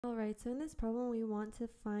Alright, so in this problem we want to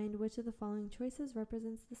find which of the following choices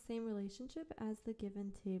represents the same relationship as the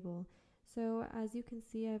given table. So as you can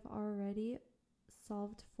see, I've already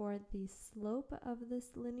solved for the slope of this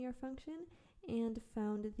linear function and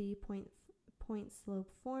found the point slope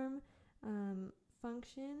form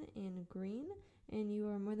function in green, and you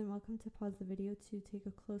are more than welcome to pause the video to take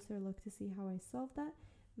a closer look to see how I solved that.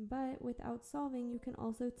 But without solving, you can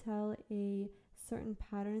also tell a certain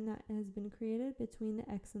pattern that has been created between the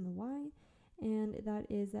x and the y, and that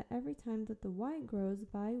is that every time that the y grows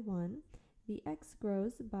by 1, the x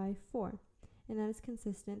grows by 4, and that is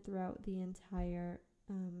consistent throughout the entire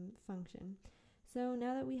function. So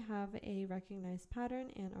now that we have a recognized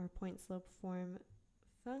pattern and our point slope form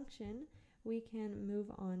function, we can move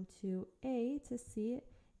on to A to see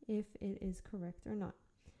if it is correct or not.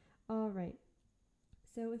 All right.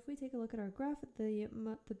 So if we take a look at our graph, the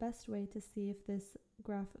best way to see if this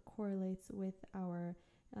graph correlates with our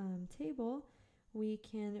table, we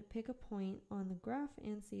can pick a point on the graph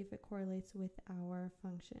and see if it correlates with our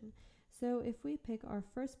function. So if we pick our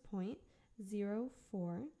first point, 0,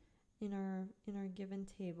 4, in our given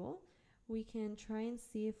table, we can try and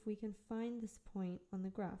see if we can find this point on the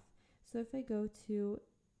graph. So if I go to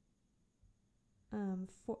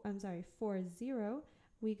 4, 0,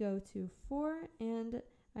 we go to 4, and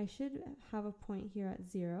I should have a point here at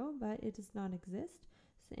 0, but it does not exist.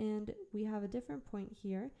 And we have a different point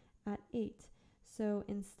here at 8. So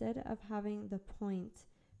instead of having the point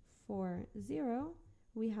 4, 0,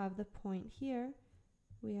 we have the point here,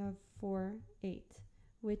 we have 4, 8,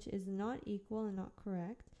 which is not equal and not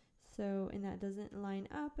correct. So, and that doesn't line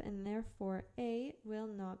up, and therefore A will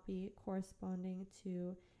not be corresponding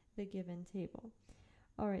to the given table.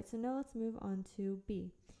 Alright, so now let's move on to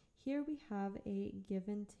B. Here we have a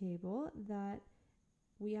given table that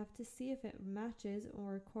we have to see if it matches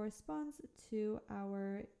or corresponds to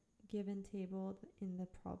our given table in the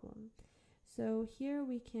problem. So here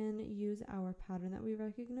we can use our pattern that we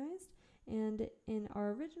recognized, and in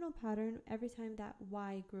our original pattern, every time that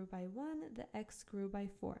y grew by 1, the x grew by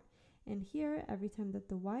 4. And here, every time that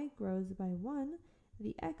the y grows by 1,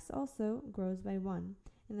 the x also grows by 1,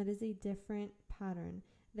 and that is a different pattern.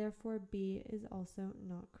 Therefore, B is also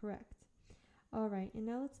not correct. All right, and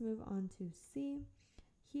now let's move on to C.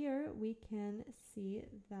 Here we can see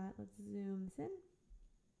that, let's zoom this in.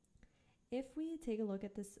 If we take a look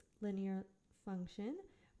at this linear function,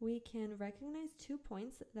 we can recognize 2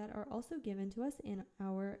 points that are also given to us in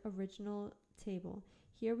our original table.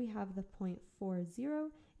 Here we have the point 4, 0,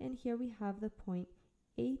 and here we have the point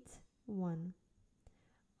 8, 1.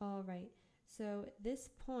 All right. So this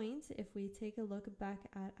point, if we take a look back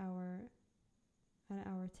at our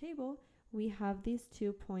table, we have these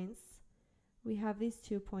 2 points. We have these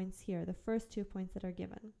 2 points here, the first 2 points that are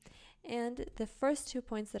given. And the first 2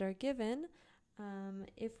 points that are given,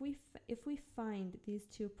 if we find these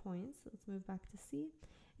 2 points, let's move back to C.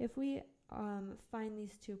 If we find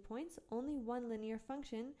these 2 points, only one linear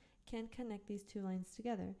function can connect these 2 lines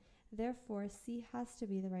together. Therefore, C has to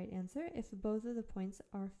be the right answer if both of the points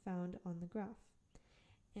are found on the graph.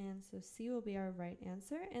 And so C will be our right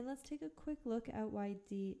answer. And let's take a quick look at why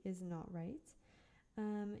D is not right.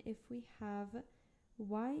 If we have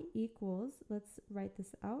y equals, let's write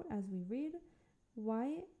this out as we read,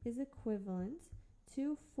 y is equivalent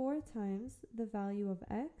to 4 times the value of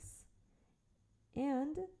x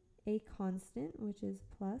and a constant, which is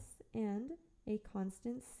plus, and a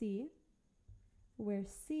constant c, where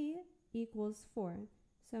c equals 4.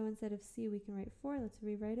 So instead of c, we can write 4. Let's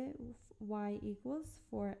rewrite it. Y equals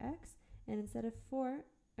 4x, and instead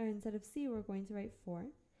of c, we're going to write 4.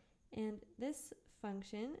 And this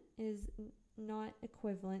function is not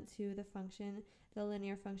equivalent to the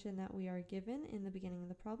linear function that we are given in the beginning of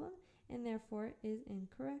the problem, and therefore is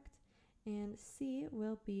incorrect. And C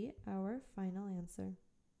will be our final answer.